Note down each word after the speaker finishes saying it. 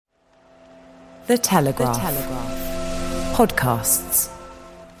The Telegraph. Podcasts.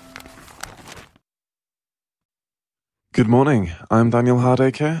 Good morning, I'm Daniel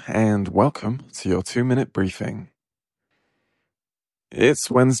Hardacre, and welcome to your 2-minute briefing.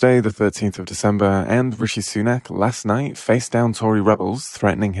 It's Wednesday, the 13th of December, and Rishi Sunak last night faced down Tory rebels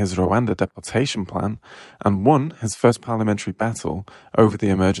threatening his Rwanda deportation plan and won his first parliamentary battle over the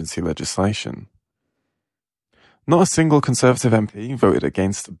emergency legislation. Not a single Conservative MP voted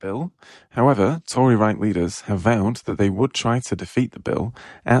against the bill. However, Tory right leaders have vowed that they would try to defeat the bill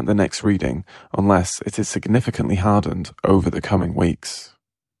at the next reading unless it is significantly hardened over the coming weeks.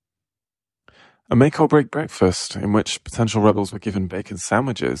 A make-or-break breakfast in which potential rebels were given bacon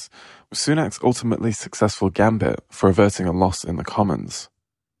sandwiches was Sunak's ultimately successful gambit for averting a loss in the Commons.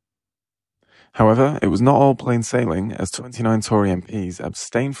 However, it was not all plain sailing as 29 Tory MPs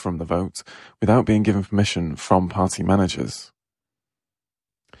abstained from the vote without being given permission from party managers.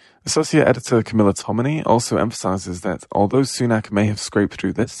 Associate Editor Camilla Tominey also emphasises that although Sunak may have scraped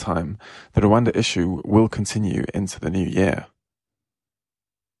through this time, the Rwanda issue will continue into the new year.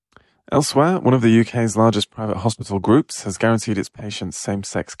 Elsewhere, one of the UK's largest private hospital groups has guaranteed its patients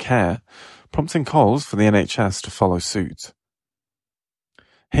same-sex care, prompting calls for the NHS to follow suit.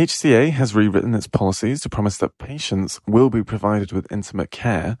 HCA has rewritten its policies to promise that patients will be provided with intimate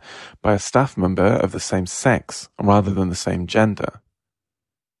care by a staff member of the same sex rather than the same gender.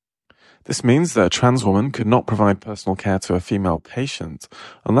 This means that a trans woman could not provide personal care to a female patient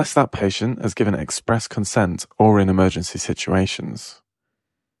unless that patient has given express consent or in emergency situations.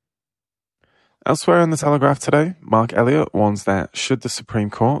 Elsewhere in the Telegraph today, Mark Elliott warns that should the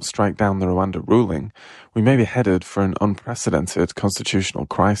Supreme Court strike down the Rwanda ruling, we may be headed for an unprecedented constitutional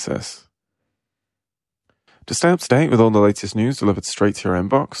crisis. To stay up to date with all the latest news delivered straight to your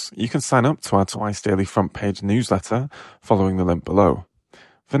inbox, you can sign up to our twice-daily front-page newsletter following the link below.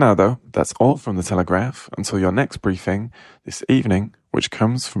 For now, though, that's all from the Telegraph until your next briefing this evening, which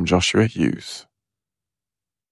comes from Joshua Hughes.